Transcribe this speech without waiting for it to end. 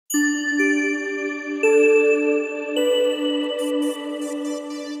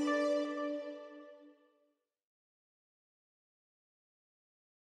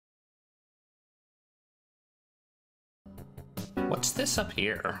What's this up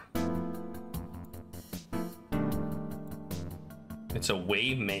here? It's a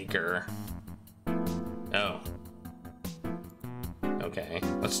wave maker. Oh. Okay,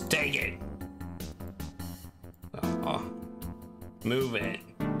 let's take it. Oh. Move it.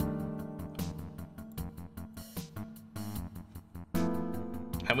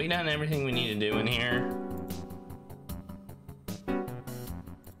 Have we done everything we need to do in here?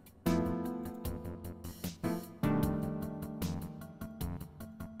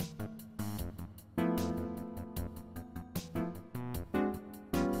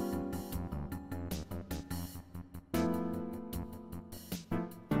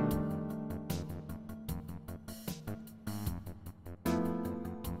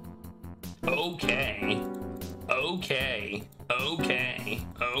 Okay. Okay. Okay.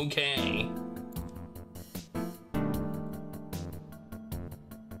 Okay.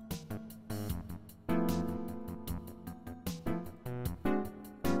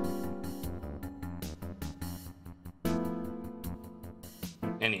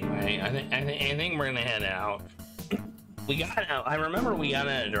 Anyway, I think we're gonna head out. We got out. I remember we got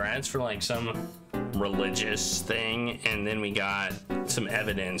an address for like some religious thing, and then we got some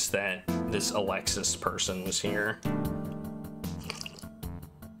evidence that this Alexis person was here.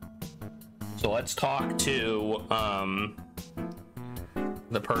 So let's talk to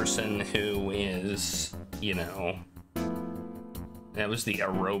the person who is, you know, that was the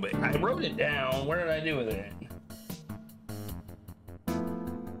aerobic. I wrote it down. Where did I do with it?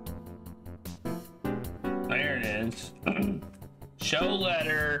 There it is. Show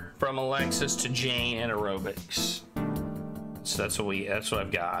letter from Alexis to Jane at aerobics. So that's what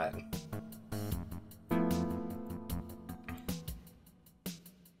I've got.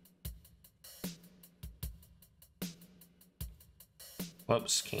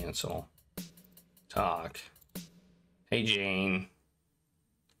 Whoops, cancel. Talk. Hey Jane.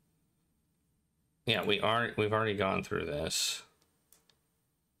 Yeah, we've already gone through this.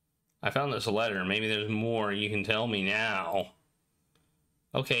 I found this letter. Maybe there's more you can tell me now.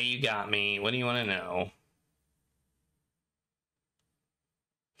 Okay, you got me. What do you want to know?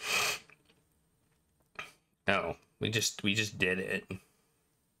 Oh, we just did it.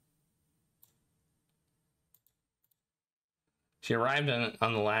 She arrived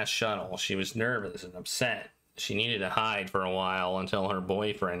on the last shuttle. She was nervous and upset. She needed to hide for a while until her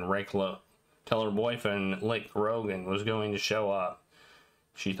boyfriend Rick Rogan was going to show up.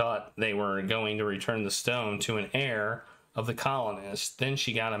 She thought they were going to return the stone to an heir of the colonists. Then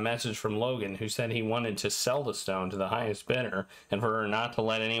she got a message from Logan who said he wanted to sell the stone to the highest bidder and for her not to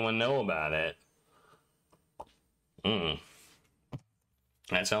let anyone know about it.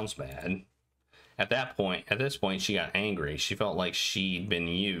 That sounds bad. At this point, she got angry. She felt like she'd been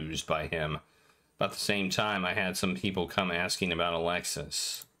used by him. But at the same time, I had some people come asking about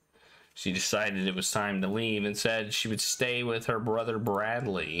Alexis. She decided it was time to leave and said she would stay with her brother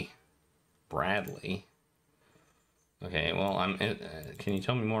Bradley. Bradley? Okay, well, can you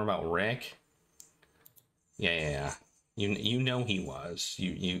tell me more about Rick? Yeah. You know he was.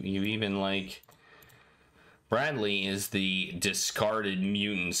 You even like... Bradley is the discarded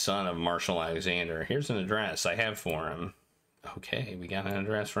mutant son of Marshall Alexander. Here's an address I have for him. Okay, we got an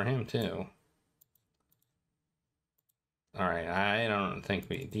address for him too. All right, I don't think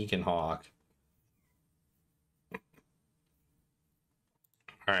Deacon Hawk.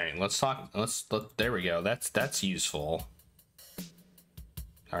 All right, let's talk. There we go. That's useful.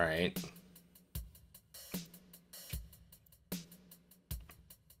 All right.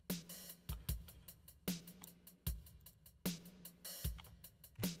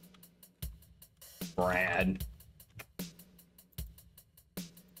 Brad.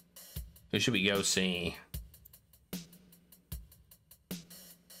 Who should we go see?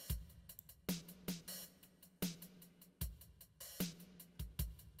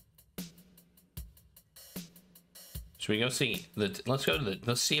 Should we go see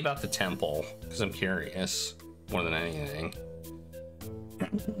let's see about the temple, because I'm curious more than anything.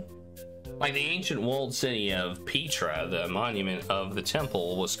 Like the ancient walled city of Petra, the monument of the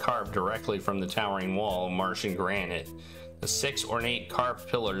temple was carved directly from the towering wall of Martian granite. The 6 ornate carved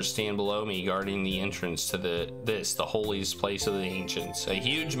pillars stand below me, guarding the entrance to the holiest place of the ancients. A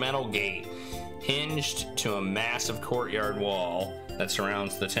huge metal gate hinged to a massive courtyard wall that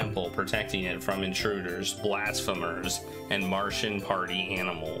surrounds the temple, protecting it from intruders, blasphemers, and Martian party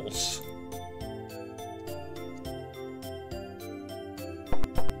animals.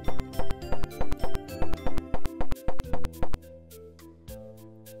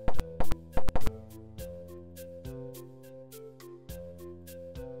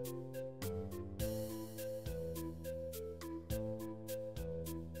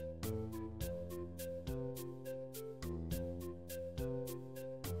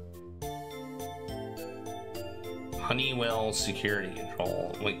 Honeywell security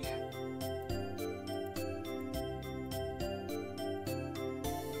control. Wait.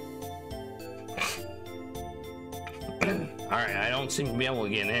 Alright, I don't seem to be able to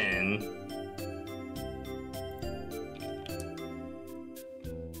get in.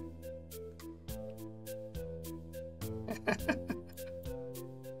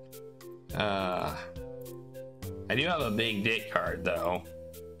 I do have a big dick card though.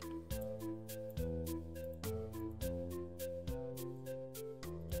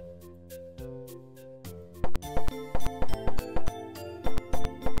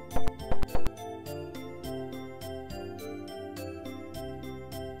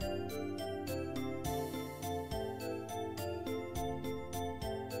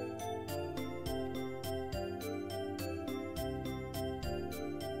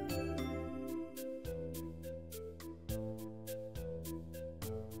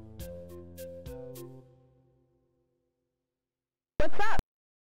 What's up?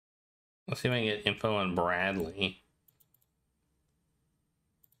 Let's see if I can get info on Bradley.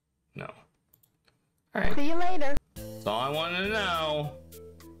 No. Alright. See you later. That's all I wanted to know.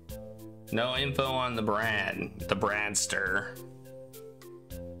 No info on the Bradster.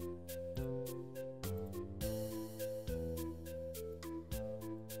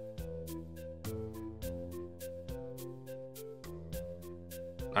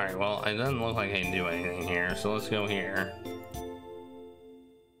 Alright, well, it doesn't look like I can do anything here, so let's go here.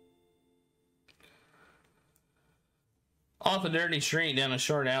 Off a dirty street down a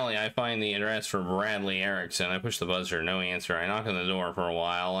short alley, I find the address for Bradley Erickson. I push the buzzer, no answer. I knock on the door for a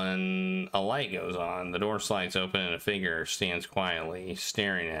while, and a light goes on. The door slides open, and a figure stands quietly,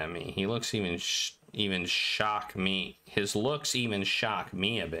 staring at me. He looks even shock me. His looks even shock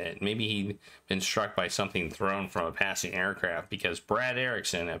me a bit. Maybe he'd been struck by something thrown from a passing aircraft, because Brad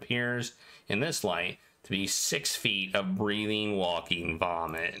Erickson appears in this light to be 6 feet of breathing, walking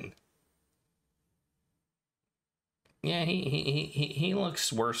vomit. Yeah, he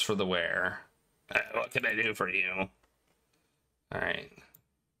looks worse for the wear. What can I do for you? Alright.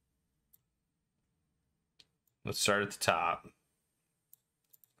 Let's start at the top.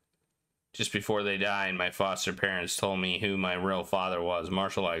 Just before they died, my foster parents told me who my real father was.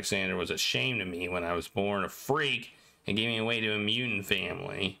 Marshall Alexander was ashamed of me when I was born, a freak, and gave me away to a mutant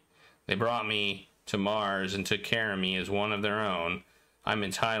family. They brought me to Mars and took care of me as one of their own. I'm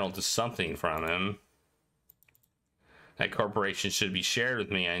entitled to something from him. That corporation should be shared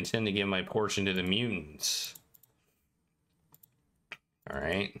with me. I intend to give my portion to the mutants.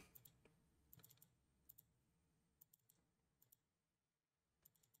 Alright.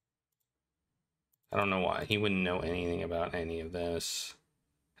 I don't know why. He wouldn't know anything about any of this.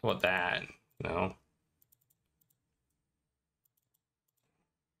 How about that? No.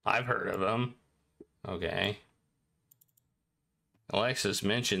 I've heard of him. Okay. Alexis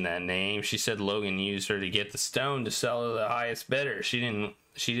mentioned that name. She said Logan used her to get the stone to sell to the highest bidder. She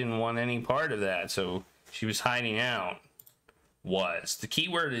didn't want any part of that, so she was hiding out. Was. The key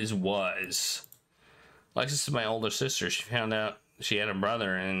word is was. Alexis is my older sister. She found out she had a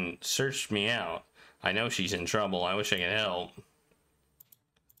brother and searched me out. I know she's in trouble. I wish I could help.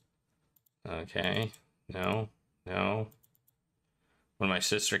 Okay. No. No. When my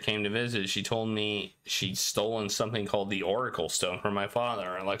sister came to visit, she told me she'd stolen something called the Oracle Stone from my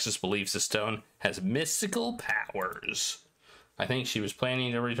father. Alexis believes the stone has mystical powers. I think she was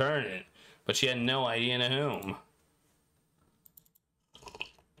planning to return it, but she had no idea to whom.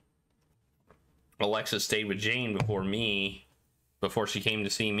 Alexis stayed with Jane before she came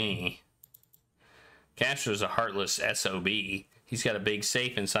to see me. Castro's a heartless SOB. He's got a big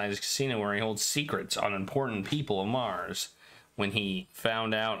safe inside his casino where he holds secrets on important people of Mars. When he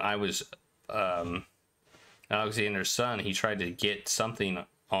found out I was Alexander's son, he tried to get something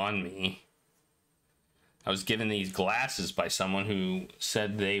on me. I was given these glasses by someone who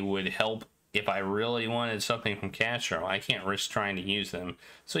said they would help if I really wanted something from Castro. I can't risk trying to use them,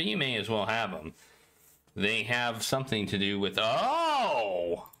 so you may as well have them. They have something to do with,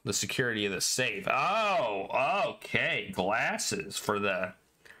 oh, the security of the safe. Oh, okay, glasses for the,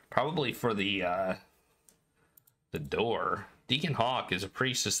 probably for the door. Deacon Hawk is a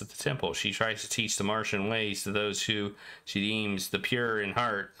priestess at the temple. She tries to teach the Martian ways to those who she deems the pure in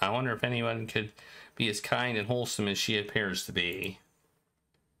heart. I wonder if anyone could be as kind and wholesome as she appears to be.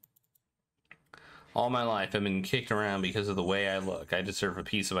 All my life I've been kicked around because of the way I look. I deserve a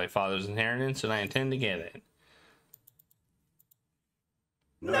piece of my father's inheritance, and I intend to get it.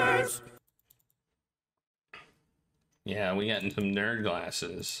 Nerd. Yeah, we got some nerd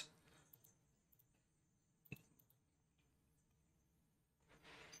glasses.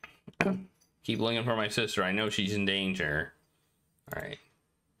 Keep looking for my sister. I know she's in danger. All right.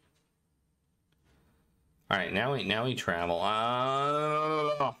 All right, now we travel.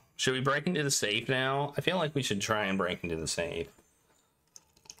 Should we break into the safe now? I feel like we should try and break into the safe.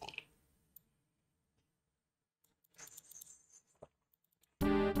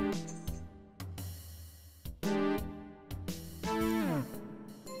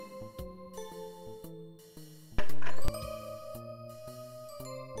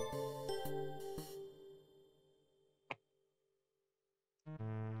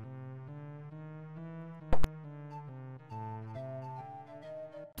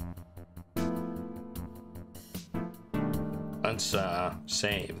 Let's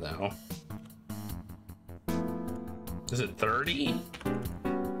save though. Is it 30?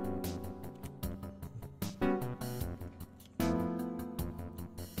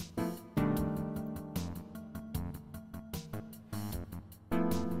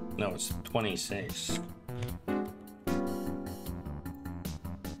 No, it's 26.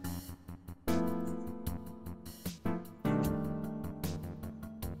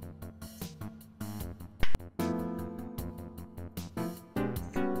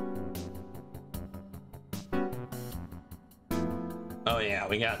 Oh yeah,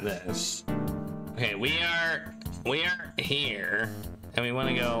 we got this. Okay, we are here, and we want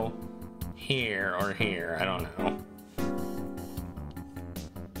to go here or here. I don't know.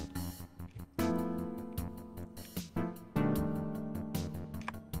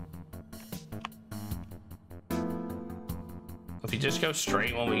 If you just go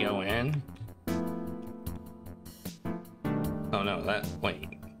straight when we go in. Oh no, wait,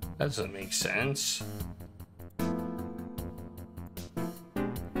 that doesn't make sense.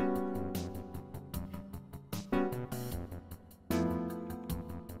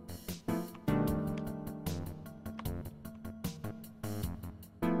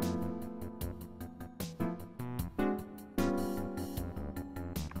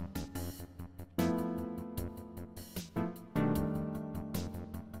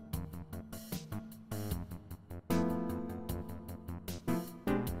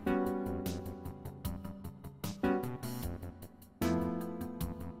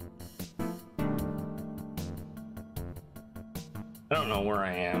 I don't know where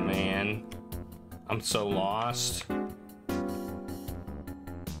I am, man. I'm so lost.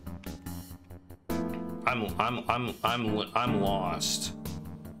 I'm lost.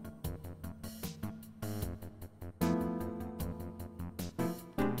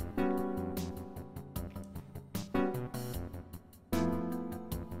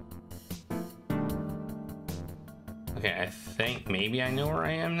 Okay, I think maybe I know where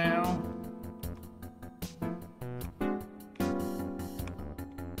I am now.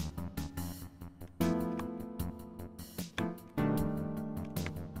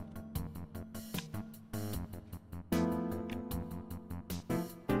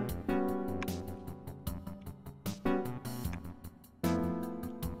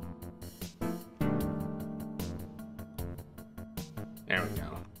 There we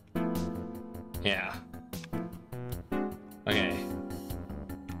go. Yeah. Okay.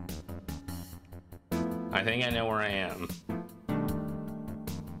 I think I know where I am.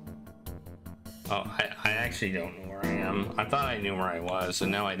 Oh, I actually don't know where I am. I thought I knew where I was, and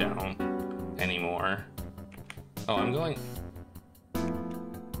now I don't anymore. Oh, I'm going...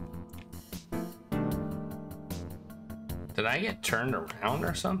 Did I get turned around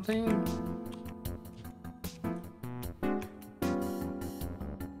or something?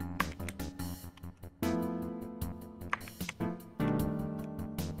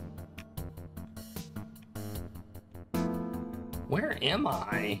 Where am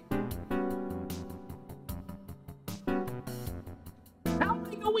I? How am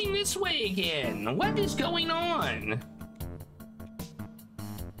I going this way again? What is going on?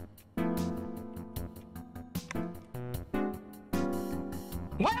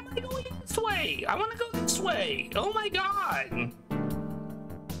 Why am I going this way? I want to go this way. Oh my god.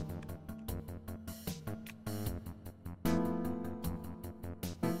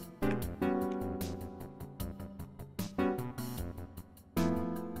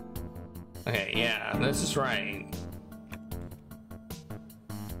 Okay, yeah, this is right.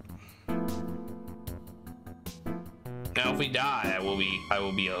 Now, if we die, I will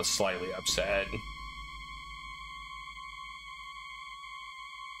be slightly upset.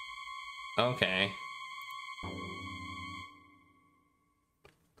 Okay.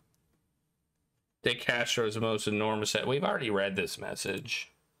 Dick Castro's most enormous. We've already read this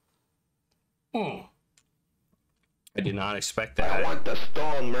message. I did not expect that. I want the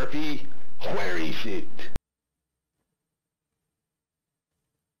stone, Murphy. Where is it?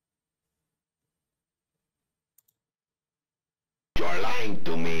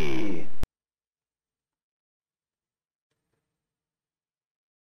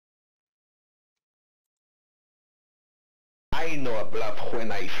 I know a bluff when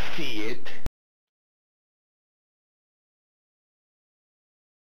I see it.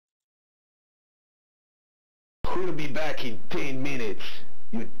 We'll be back in 10 minutes.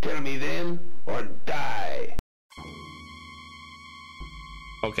 You tell me then, or die.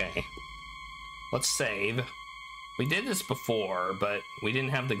 Okay. Let's save. We did this before, but we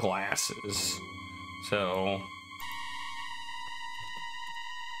didn't have the glasses. So...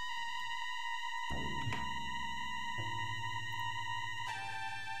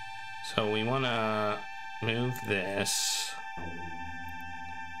 So we want to move this.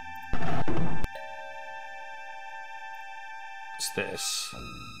 What's this?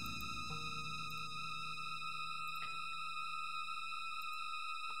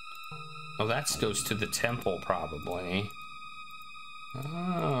 Oh, that goes to the temple, probably.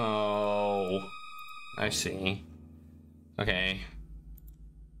 Oh, I see. Okay.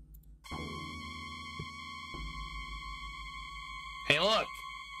 Hey, look!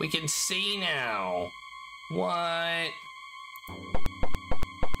 We can see now! What?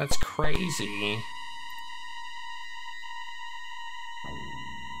 That's crazy.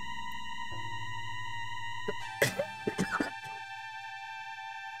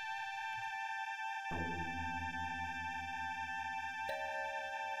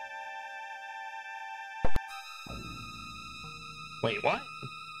 Wait, what?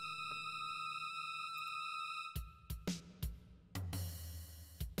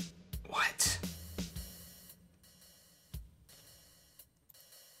 What?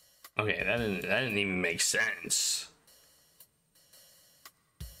 Okay, that didn't even make sense.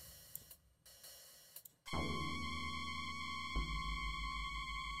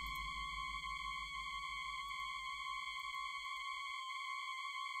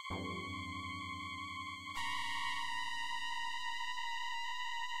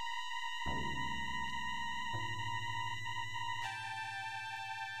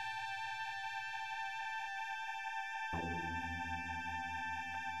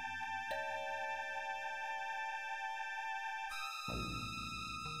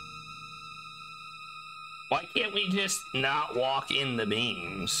 Why can't we just not walk in the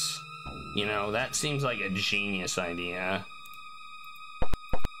beams? You know, that seems like a genius idea.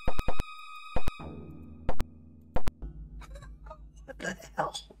 What the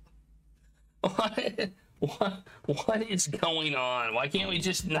hell? What is going on? Why can't we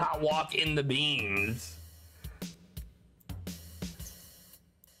just not walk in the beams?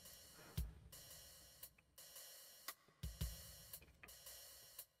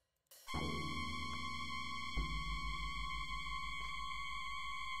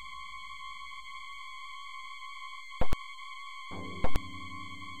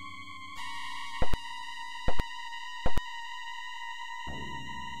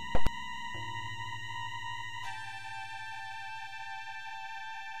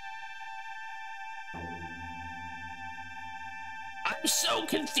 I'm so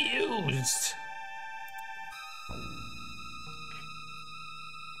confused.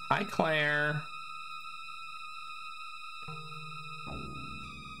 Hi, Claire.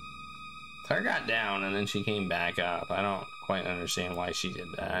 Claire got down and then she came back up. I don't quite understand why she did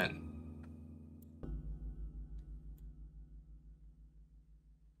that.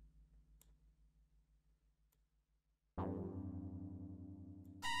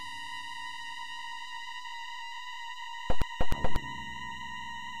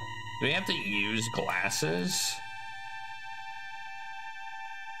 Do we have to use glasses?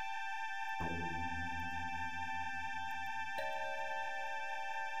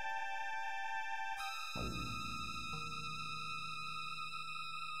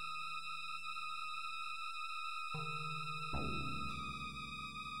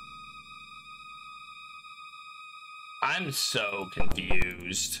 I'm so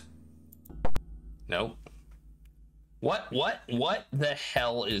confused. Nope. What the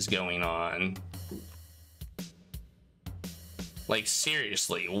hell is going on? Like,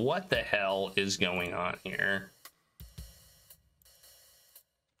 seriously, what the hell is going on here?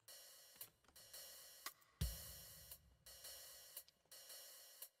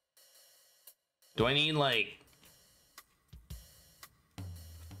 Do I need, like...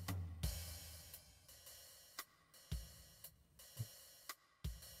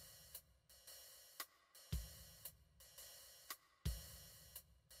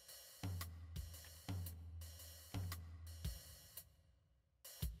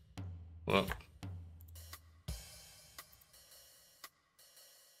 Well,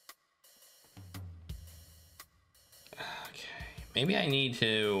 okay, maybe I need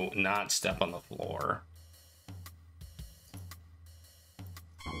to not step on the floor.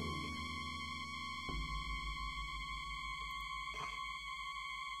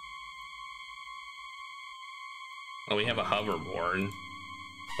 Oh, we have a hoverboard.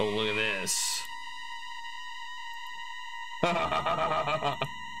 Oh, look at this.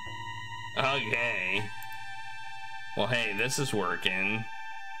 Okay. Well, hey, this is working.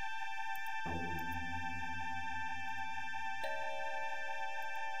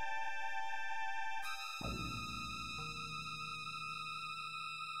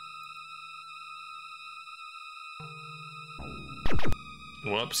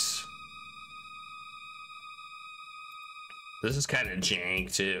 Whoops. This is kind of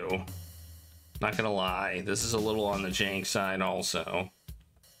jank too. Not gonna lie, this is a little on the jank side also.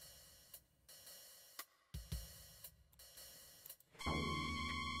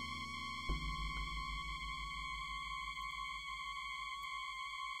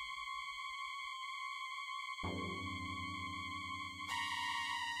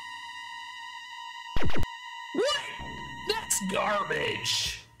 What? That's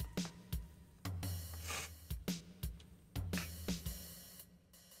garbage.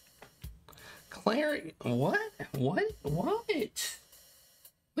 Claire, what? What? What? What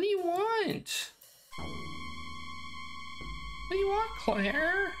do you want? What do you want,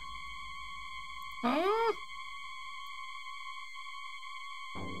 Claire? Huh?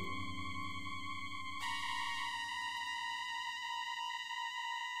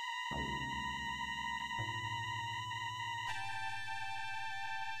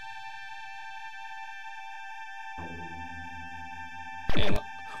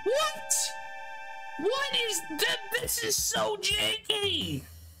 What? What is that? This is so janky.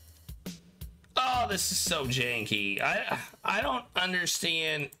 Oh, this is so janky. I don't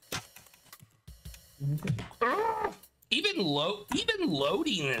understand. Even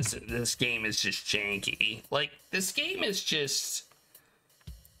loading this game is just janky. Like, this game is just.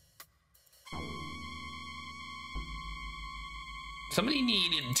 Somebody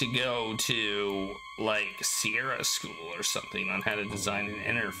needed to go to, like, Sierra School or something on how to design an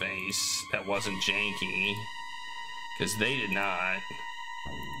interface that wasn't janky. Because they did not.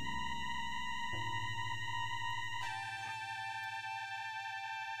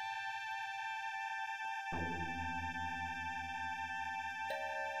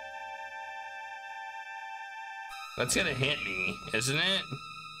 That's gonna hit me, isn't it?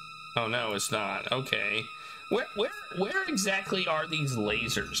 Oh no, it's not. Okay. Where exactly are these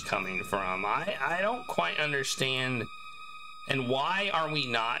lasers coming from? I don't quite understand. And why are we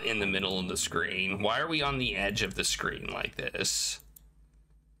not in the middle of the screen? Why are we on the edge of the screen like this?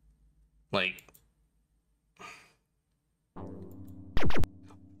 Like,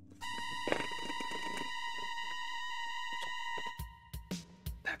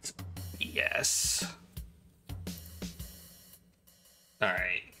 that's BS. All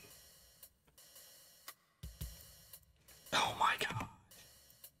right. Oh my god.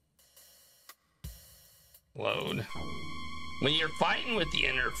 Load. When you're fighting with the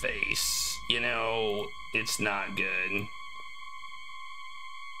interface, you know, it's not good.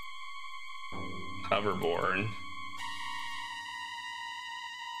 Hoverboard.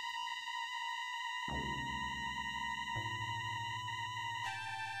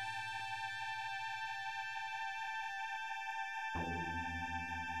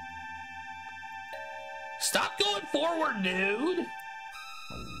 Stop going forward, dude.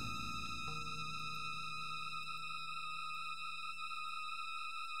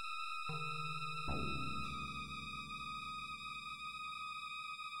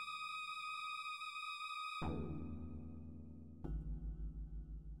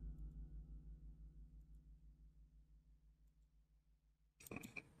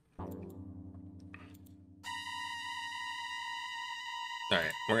 All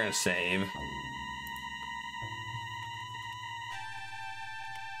right, we're gonna save.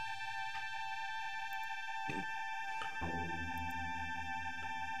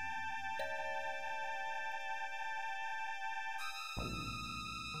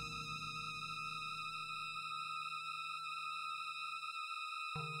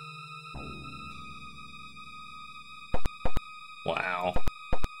 Wow.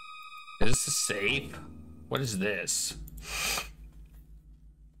 Is this a safe? What is this?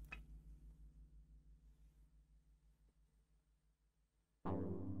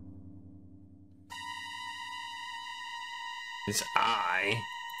 It's I.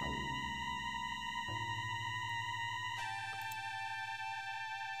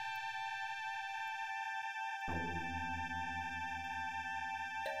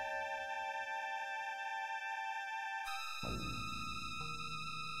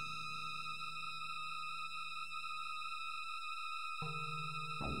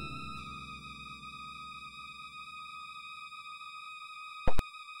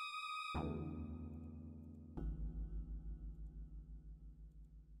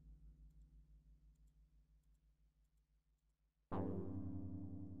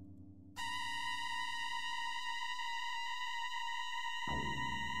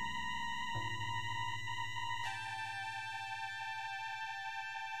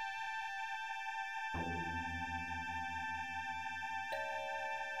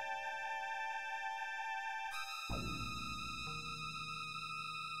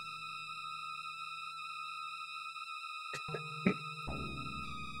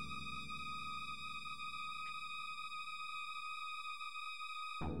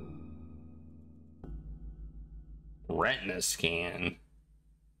 retina scan.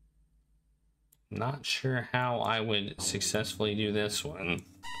 Not sure how I would successfully do this one.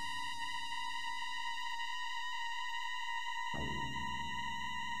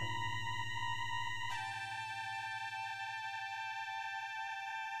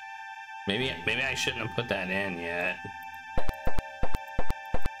 Maybe I shouldn't have put that in yet.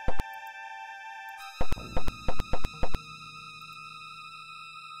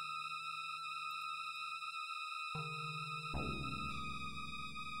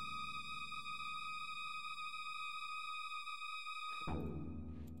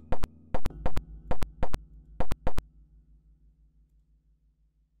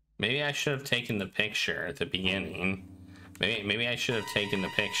 Maybe I should have taken the picture at the beginning. Maybe I should have taken the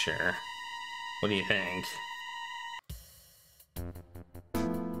picture. What do you think?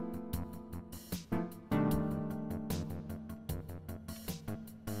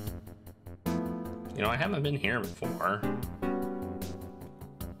 You know, I haven't been here before.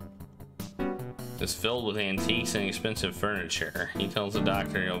 It's filled with antiques and expensive furniture. He tells the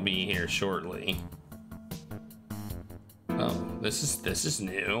doctor he'll be here shortly. Oh, this is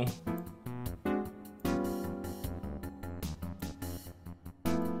new.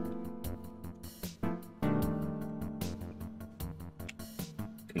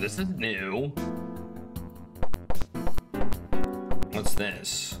 This is new. What's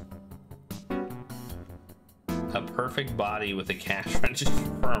this? A perfect body with a cash register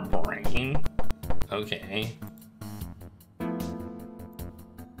for a brain. Okay.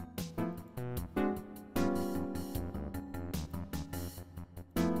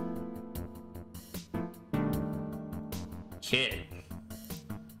 Kid.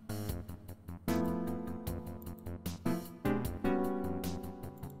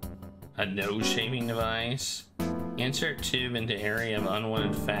 A nose shaving device. Insert tube into area of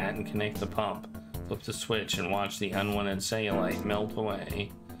unwanted fat and connect the pump. Flip the switch and watch the unwanted cellulite melt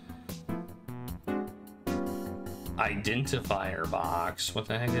away. Identifier box. What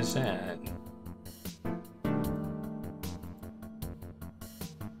the heck is that?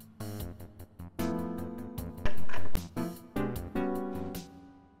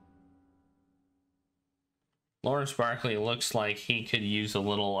 Lawrence Barkley looks like he could use a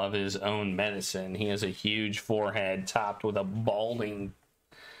little of his own medicine. He has a huge forehead topped with a balding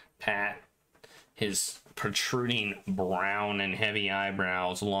pat. His protruding brown and heavy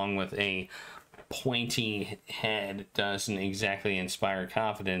eyebrows, along with a pointy head, doesn't exactly inspire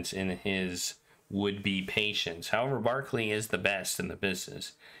confidence in his would-be patients. However, Barkley is the best in the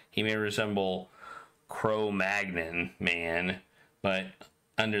business. He may resemble Cro-Magnon man, but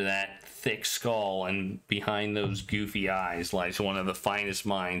under that thick skull and behind those goofy eyes lies one of the finest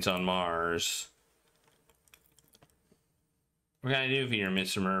minds on Mars. What can I do for you,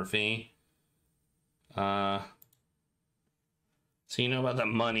 Mr. Murphy? So you know about the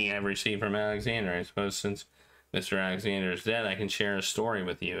money I've received from Alexander. I suppose since Mr. Alexander is dead, I can share a story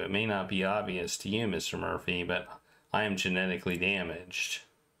with you. It may not be obvious to you, Mr. Murphy, but I am genetically damaged.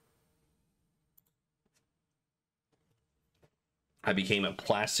 I became a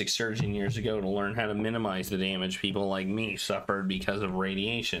plastic surgeon years ago to learn how to minimize the damage people like me suffered because of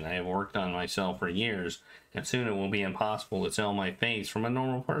radiation. I have worked on myself for years, and soon it will be impossible to tell my face from a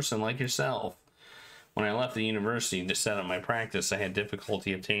normal person like yourself. When I left the university to set up my practice, I had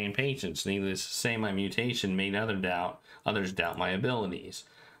difficulty obtaining patients. Needless to say, my mutation made others doubt my abilities.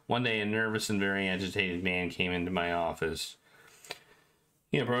 One day, a nervous and very agitated man came into my office.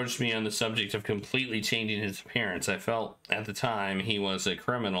 He approached me on the subject of completely changing his appearance. I felt at the time he was a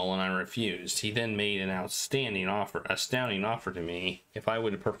criminal and I refused. He then made an astounding offer to me. If I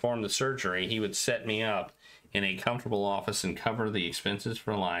would perform the surgery, he would set me up in a comfortable office and cover the expenses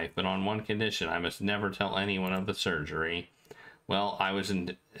for life, but on one condition: I must never tell anyone of the surgery. Well, I was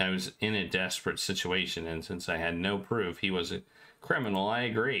in a desperate situation, and since I had no proof he was a criminal, I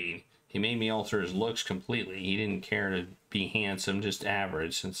agreed. He made me alter his looks completely. He didn't care to be handsome, just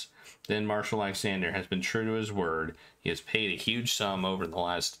average. Since then, Marshall Alexander has been true to his word. He has paid a huge sum over the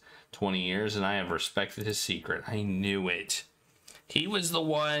last 20 years, and I have respected his secret. I knew it. He was the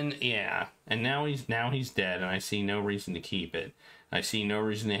one, yeah. And now he's dead, and I see no reason to keep it. I see no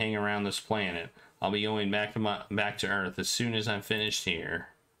reason to hang around this planet. I'll be going back to Earth as soon as I'm finished here.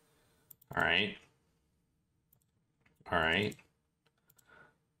 All right. All right.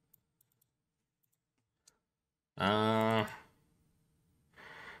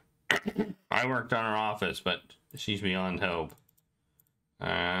 I worked on her office, but she's beyond hope.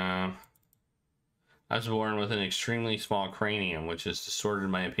 I was born with an extremely small cranium, which has distorted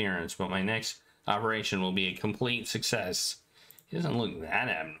my appearance, but my next operation will be a complete success. He doesn't look that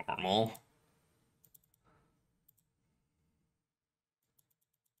abnormal.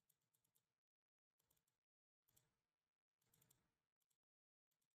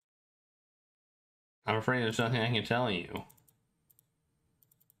 I'm afraid there's nothing I can tell you.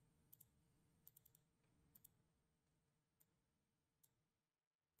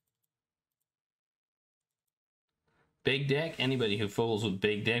 Big dick? Anybody who fools with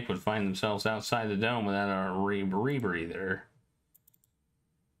big dick would find themselves outside the dome without a rebreather.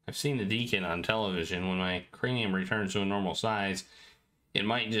 I've seen the deacon on television. When my cranium returns to a normal size, it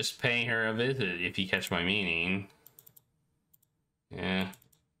might just pay her a visit, if you catch my meaning. Yeah.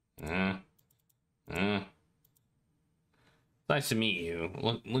 Nice to meet you.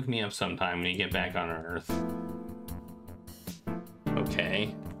 Look me up sometime when you get back on Earth.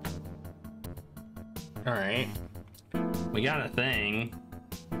 Okay. Alright. We got a thing.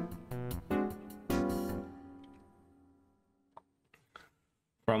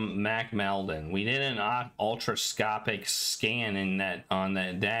 From Mac Meldon. We did an ultrascopic scan on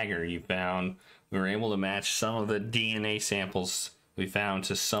that dagger you found. We were able to match some of the DNA samples we found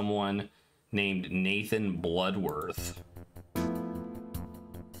to someone named Nathan Bloodworth.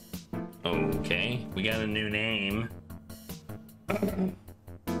 Okay, we got a new name.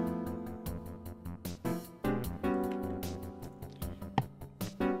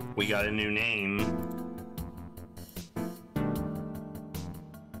 We got a new name.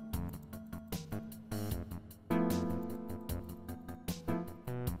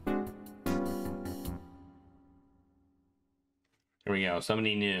 Here we go,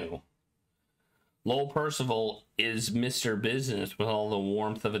 somebody new. Lowell Percival is Mr. Business with all the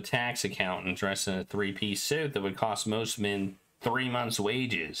warmth of a tax accountant dressed in a three-piece suit that would cost most men 3 months'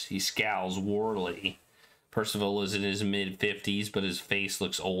 wages. He scowls warily. Percival is in his mid-50s, but his face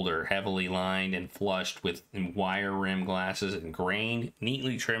looks older, heavily lined and flushed with wire-rimmed glasses and grained,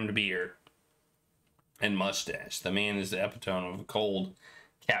 neatly trimmed beard and mustache. The man is the epitome of a cold,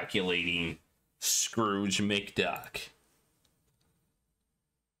 calculating Scrooge McDuck.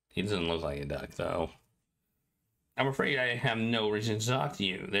 He doesn't look like a duck, though. I'm afraid I have no reason to talk to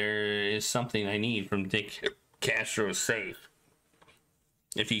you. There is something I need from Dick Castro's safe.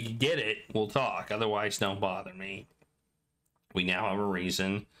 If you can get it, we'll talk. Otherwise, don't bother me. We now have a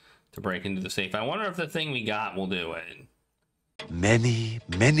reason to break into the safe. I wonder if the thing we got will do it. Many,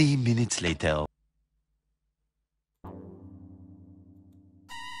 many minutes later.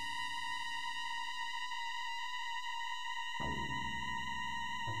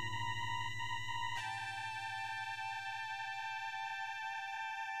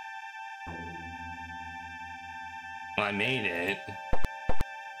 I made it.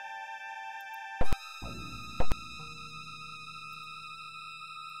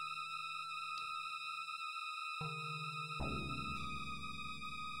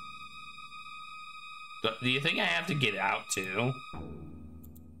 Do you think I have to get out too?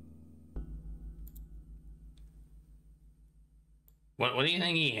 What do you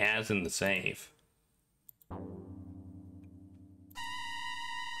think he has in the safe?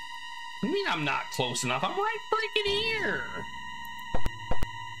 I mean, I'm not close enough. I'm right freaking here.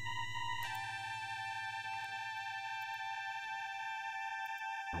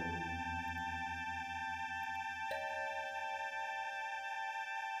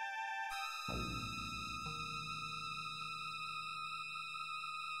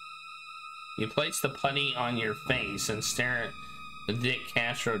 You place the putty on your face and stare at the Dick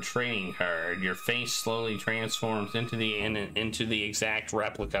Castro trading card. Your face slowly transforms into the exact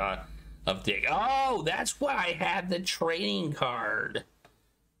replica of Dick. Oh, that's why I had the trading card.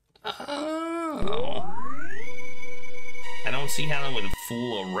 Oh. I don't see how that would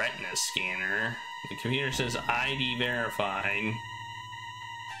fool a retina scanner. The computer says ID verified.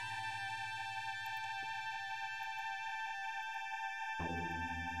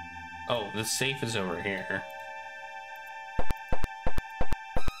 Oh, the safe is over here.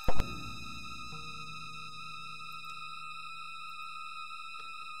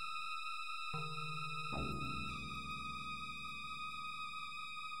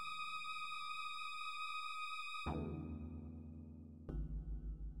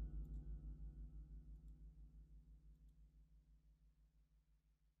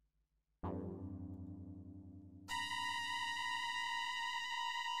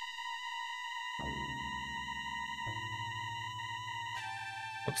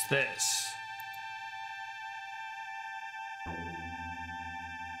 What's this?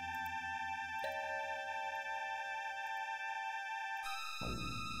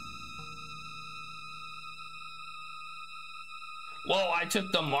 Whoa, I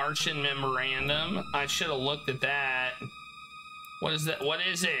took the Martian Memorandum. I should have looked at that. What is that? What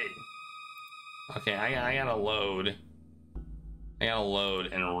is it? Okay, I gotta load. I gotta load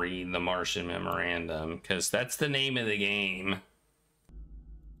and read the Martian Memorandum, because that's the name of the game.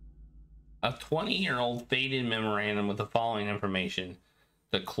 A 20-year-old faded memorandum with the following information.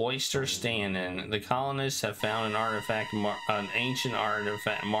 The cloister stand in. The colonists have found an artifact, an ancient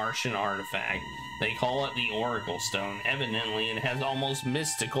artifact, Martian artifact. They call it the Oracle Stone. Evidently, it has almost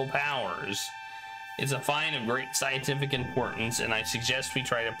mystical powers. It's a find of great scientific importance, and I suggest we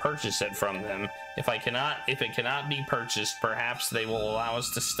try to purchase it from them. If it cannot be purchased, perhaps they will allow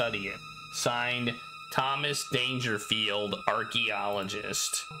us to study it. Signed, Thomas Dangerfield,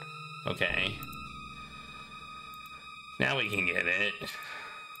 archaeologist. Okay. Now we can get it.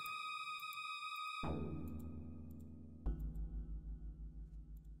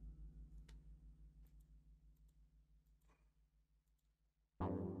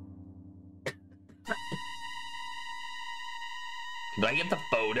 Did I get the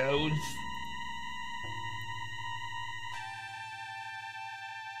photos?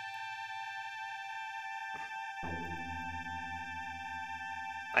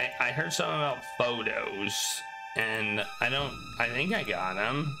 I heard something about photos, and I think I got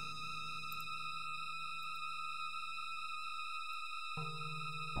them.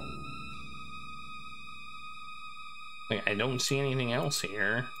 Like, I don't see anything else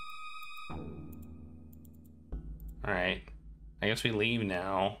here. Alright. I guess we leave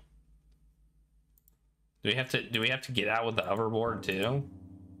now. Do we have to get out with the hoverboard too?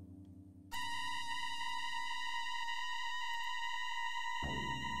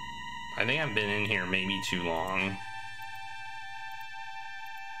 I think I've been in here maybe too long.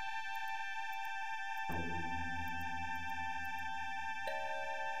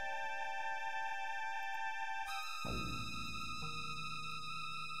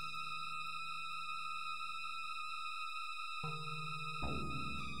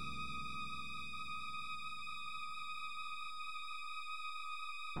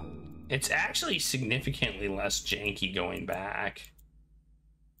 It's actually significantly less janky going back,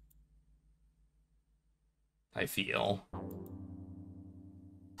 I feel.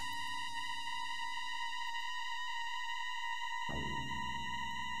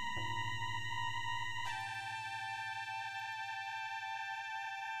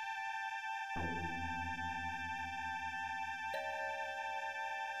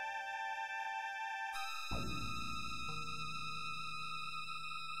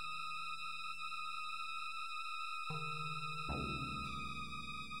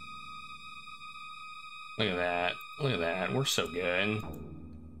 Look at that. Look at that. We're so good.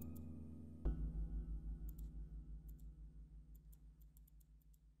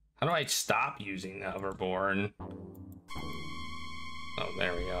 How do I stop using the hoverboard? Oh,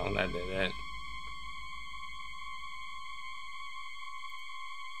 there we go. That did it.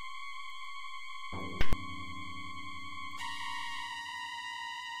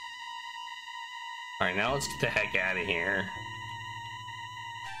 Alright, now let's get the heck out of here.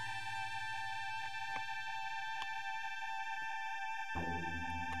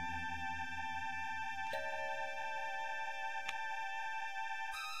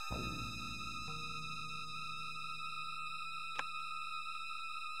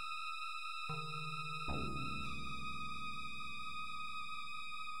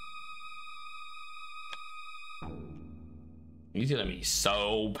 He's gonna be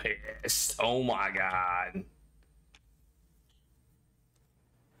so pissed. Oh my god.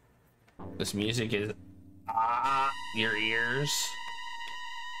 This music is your ears.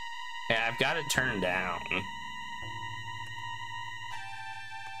 Yeah, I've got it turned down.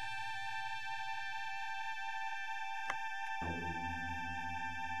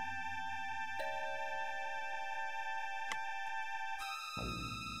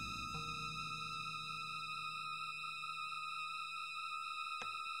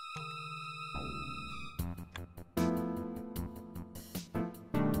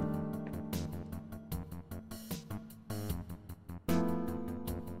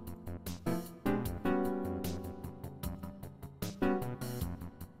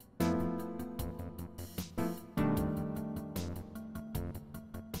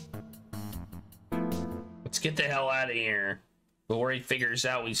 Let's get the hell out of here before he figures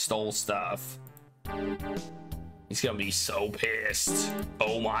out we stole stuff. He's gonna be so pissed.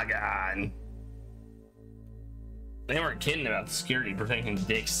 Oh my god. They weren't kidding about the security protecting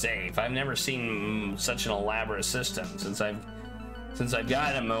Dick's safe. I've never seen such an elaborate system. Since I've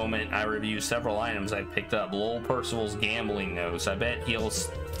got a moment, I review several items I picked up. Lowell Percival's gambling notes. I bet he'll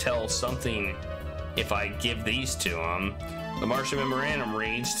tell something if I give these to him. The Martian Memorandum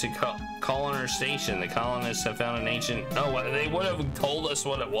reads to call on our station. The colonists have found an ancient... Oh, they would have told us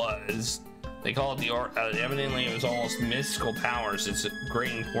what it was. They call it the... evidently, it was almost mystical powers. It's of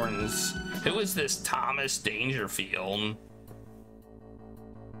great importance. Who is this Thomas Dangerfield?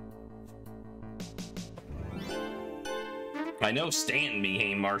 I know Stanton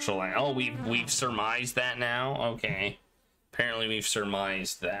became Marshall. Oh, we've surmised that now? Okay. Apparently we've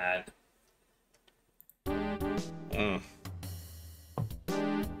surmised that.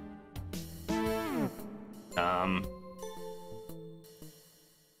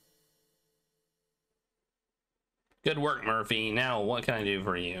 Good work, Murphy. Now, what can I do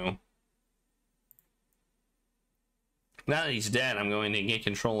for you? Now that he's dead, I'm going to get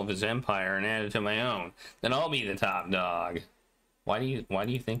control of his empire and add it to my own. Then I'll be the top dog. Why do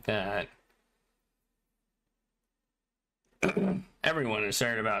you think that? Everyone is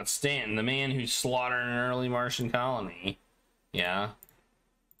heard about Stanton, the man who slaughtered an early Martian colony. Yeah.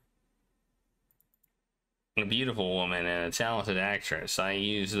 A beautiful woman and a talented actress. I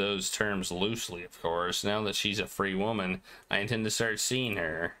use those terms loosely, of course. Now that she's a free woman, I intend to start seeing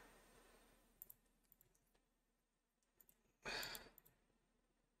her.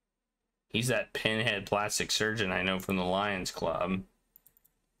 He's that pinhead plastic surgeon I know from the Lions Club.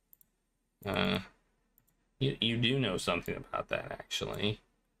 You do know something about that, actually.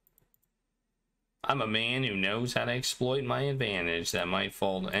 I'm a man who knows how to exploit my advantage that might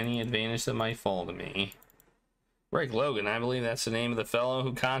fall to any advantage that might fall to me. Rick Logan, I believe that's the name of the fellow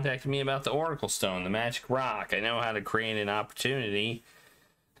who contacted me about the Oracle Stone, the magic rock. I know how to create an opportunity,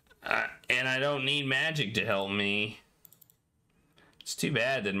 and I don't need magic to help me. It's too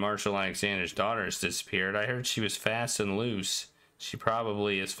bad that Marshall Alexander's daughter has disappeared. I heard she was fast and loose. She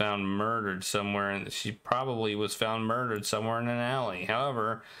probably was found murdered somewhere in an alley.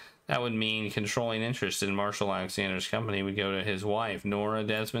 However, that would mean controlling interest in Marshall Alexander's company would go to his wife, Nora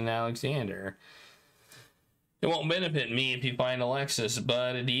Desmond Alexander. It won't benefit me if you find Alexis,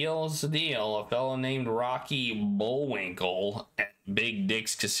 but a deal is a deal. A fellow named Rocky Bullwinkle at Big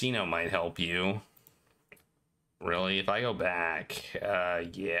Dick's Casino might help you. Really? If I go back,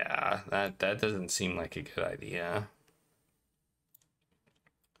 yeah, that doesn't seem like a good idea.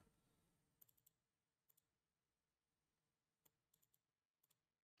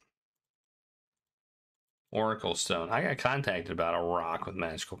 Oracle Stone. I got contacted about a rock with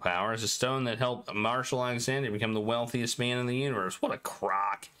magical powers. A stone that helped Marshall Alexander become the wealthiest man in the universe. What a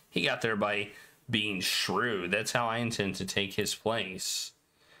crock. He got there by being shrewd. That's how I intend to take his place.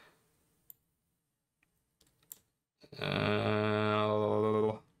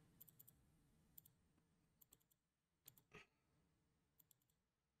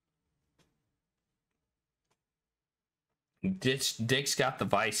 Dick's got the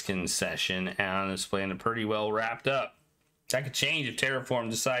Vice concession and is playing pretty well wrapped up. That could change if Terraform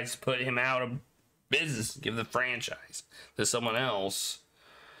decides to put him out of business, give the franchise to someone else.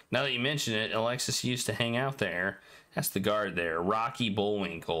 Now that you mention it, Alexis used to hang out there. That's the guard there, Rocky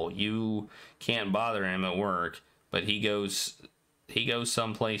Bullwinkle. You can't bother him at work, but he goes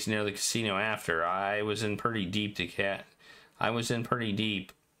someplace near the casino after. I was in pretty deep.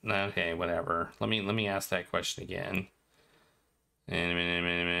 Okay, whatever. Let me ask that question again.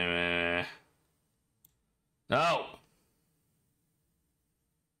 No.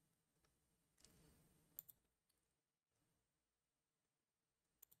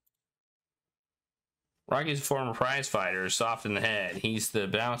 Rocky's a former prize fighter, soft in the head. He's the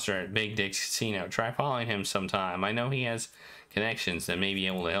bouncer at Big Dick's Casino. Try following him sometime. I know he has connections that may be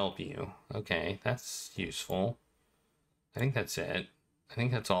able to help you. Okay, that's useful. I think that's it. I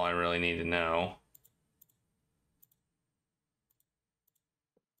think that's all I really need to know.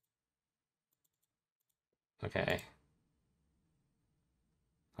 Okay.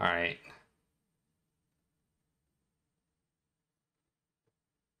 All right.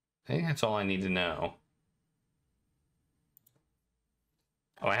 I think that's all I need to know.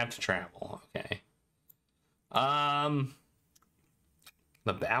 Oh, I have to travel. Okay.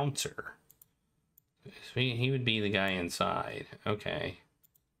 The bouncer. He would be the guy inside. Okay.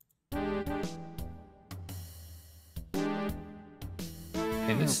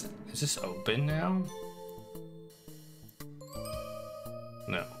 Hey, is this open now?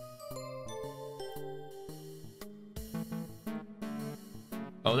 No.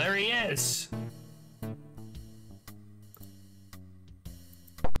 Oh, there he is.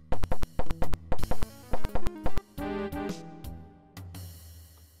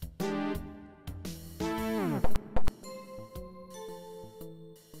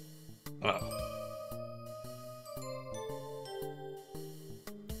 Oh,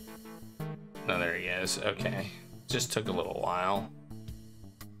 there he is. Okay. Just took a little while.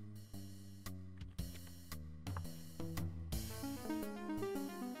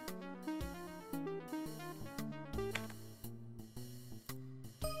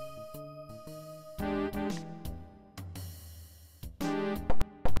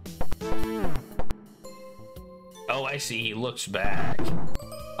 I see. He looks back.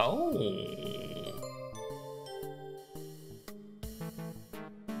 Oh.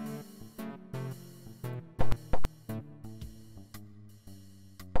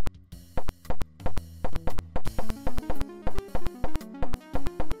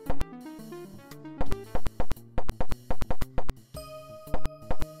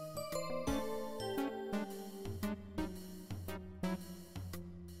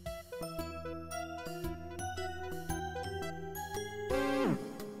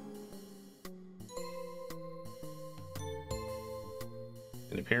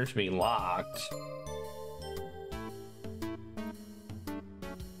 It appears to be locked.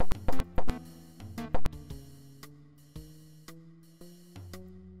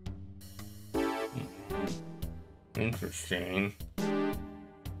 Interesting.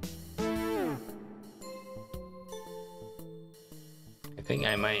 I think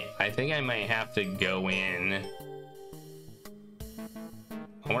I might have to go in.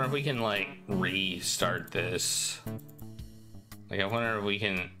 I wonder if we can like restart this. Like, I wonder if we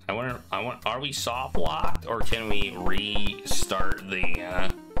can, are we soft locked, or can we restart the,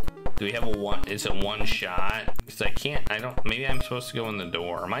 do we have a one, is it one shot? Because maybe I'm supposed to go in the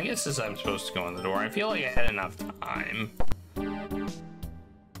door. My guess is I'm supposed to go in the door. I feel like I had enough time.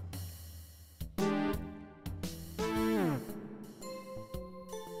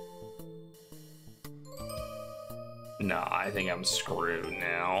 No, I think I'm screwed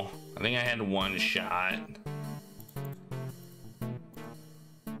now. I think I had one shot.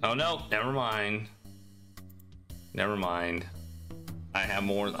 Oh no, never mind. Never mind. I have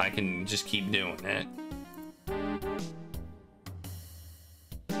more, I can just keep doing it.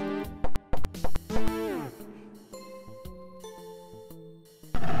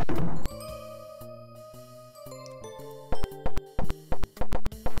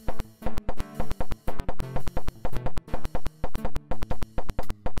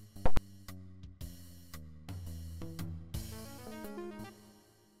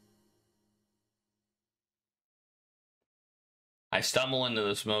 I stumble into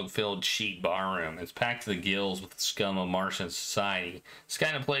the smoke-filled chic barroom. It's packed to the gills with the scum of Martian society. It's the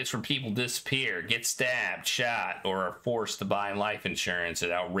kind of place where people disappear, get stabbed, shot, or are forced to buy life insurance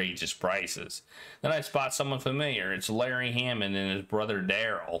at outrageous prices. Then I spot someone familiar. It's Larry Hammond and his brother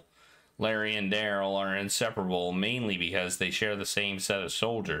Daryl. Larry and Daryl are inseparable, mainly because they share the same set of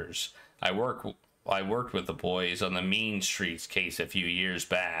soldiers. I worked with the boys on the Mean Streets case a few years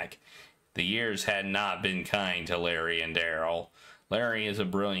back. The years had not been kind to Larry and Daryl. Larry is a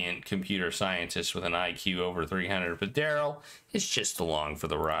brilliant computer scientist with an IQ over 300, but Daryl is just along for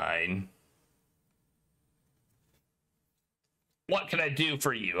the ride. What can I do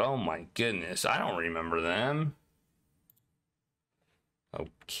for you? Oh my goodness, I don't remember them.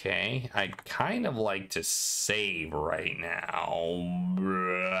 Okay, I'd kind of like to save right now.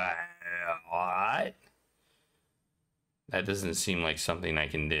 What? That doesn't seem like something I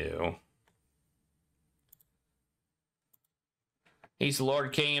can do. He's the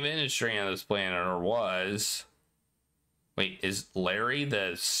Lord King of Industry on this planet, or was. Wait, is Larry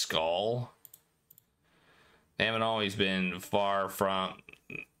the skull? They haven't always been fair with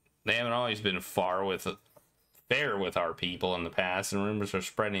our people in the past, and rumors are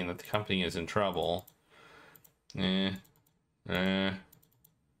spreading that the company is in trouble. I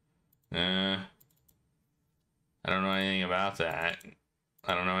don't know anything about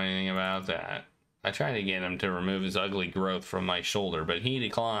that. I tried to get him to remove his ugly growth from my shoulder, but he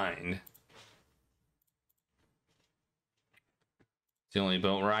declined. It's the only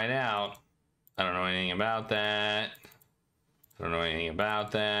boat ride out. I don't know anything about that.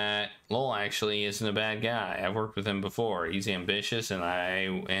 Lowell actually isn't a bad guy. I've worked with him before. He's ambitious,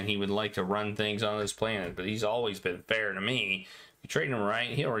 and he would like to run things on this planet, but he's always been fair to me. If you treat him right,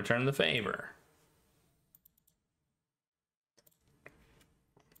 he'll return the favor.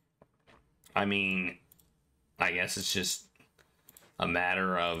 I mean, I guess it's just a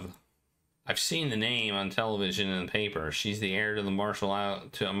matter of, I've seen the name on television and the paper. She's the heir to Marshall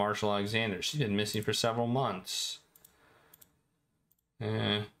Alexander. She's been missing for several months.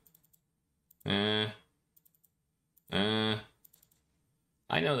 I know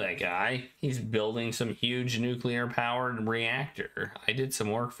that guy. He's building some huge nuclear-powered reactor. I did some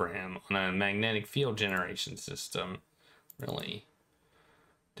work for him on a magnetic field generation system. Really?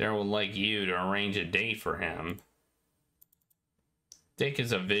 Daryl would like you to arrange a date for him. Dick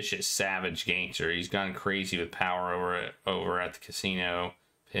is a vicious, savage gangster. He's gone crazy with power over at the casino.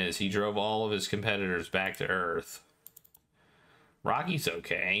 He drove all of his competitors back to Earth. Rocky's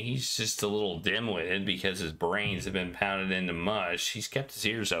okay. He's just a little dim-witted because his brains have been pounded into mush. He's kept his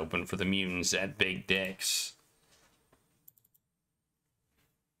ears open for the mutants at Big Dick's.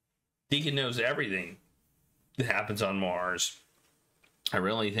 Deacon knows everything that happens on Mars. I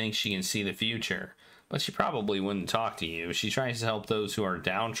really think she can see the future, but she probably wouldn't talk to you. She tries to help those who are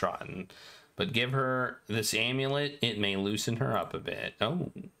downtrodden, but give her this amulet, it may loosen her up a bit.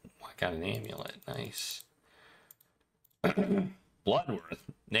 Oh, I got an amulet. Nice. Bloodworth.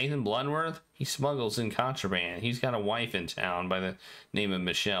 Nathan Bloodworth? He smuggles in contraband. He's got a wife in town by the name of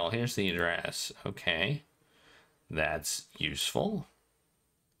Michelle. Here's the address. Okay. That's useful.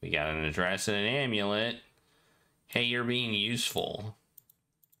 We got an address and an amulet. Hey, you're being useful.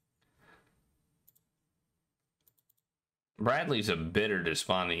 Bradley's a bitter,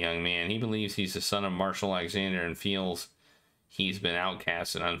 despondent young man. He believes he's the son of Marshal Alexander and feels he's been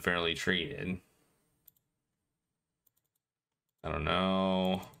outcast and unfairly treated. I don't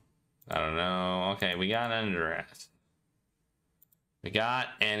know. Okay, we got an address. We got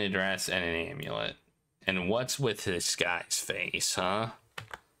an address and an amulet. And what's with this guy's face, huh?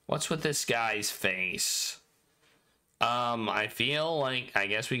 What's with this guy's face? I feel like, I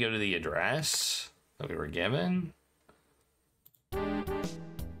guess we go to the address that we were given.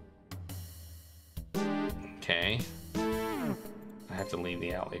 Okay. I have to leave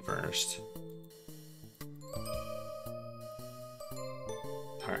the alley first.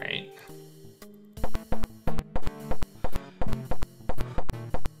 All right.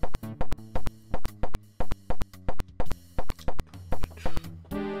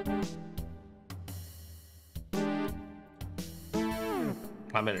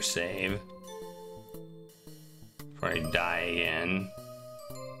 I better save before I die again.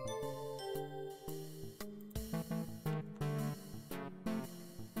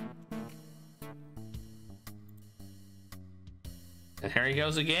 And here he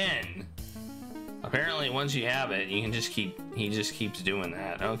goes again. Apparently once you have it, you can just keep, he just keeps doing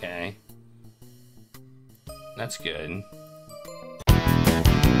that. Okay. That's good.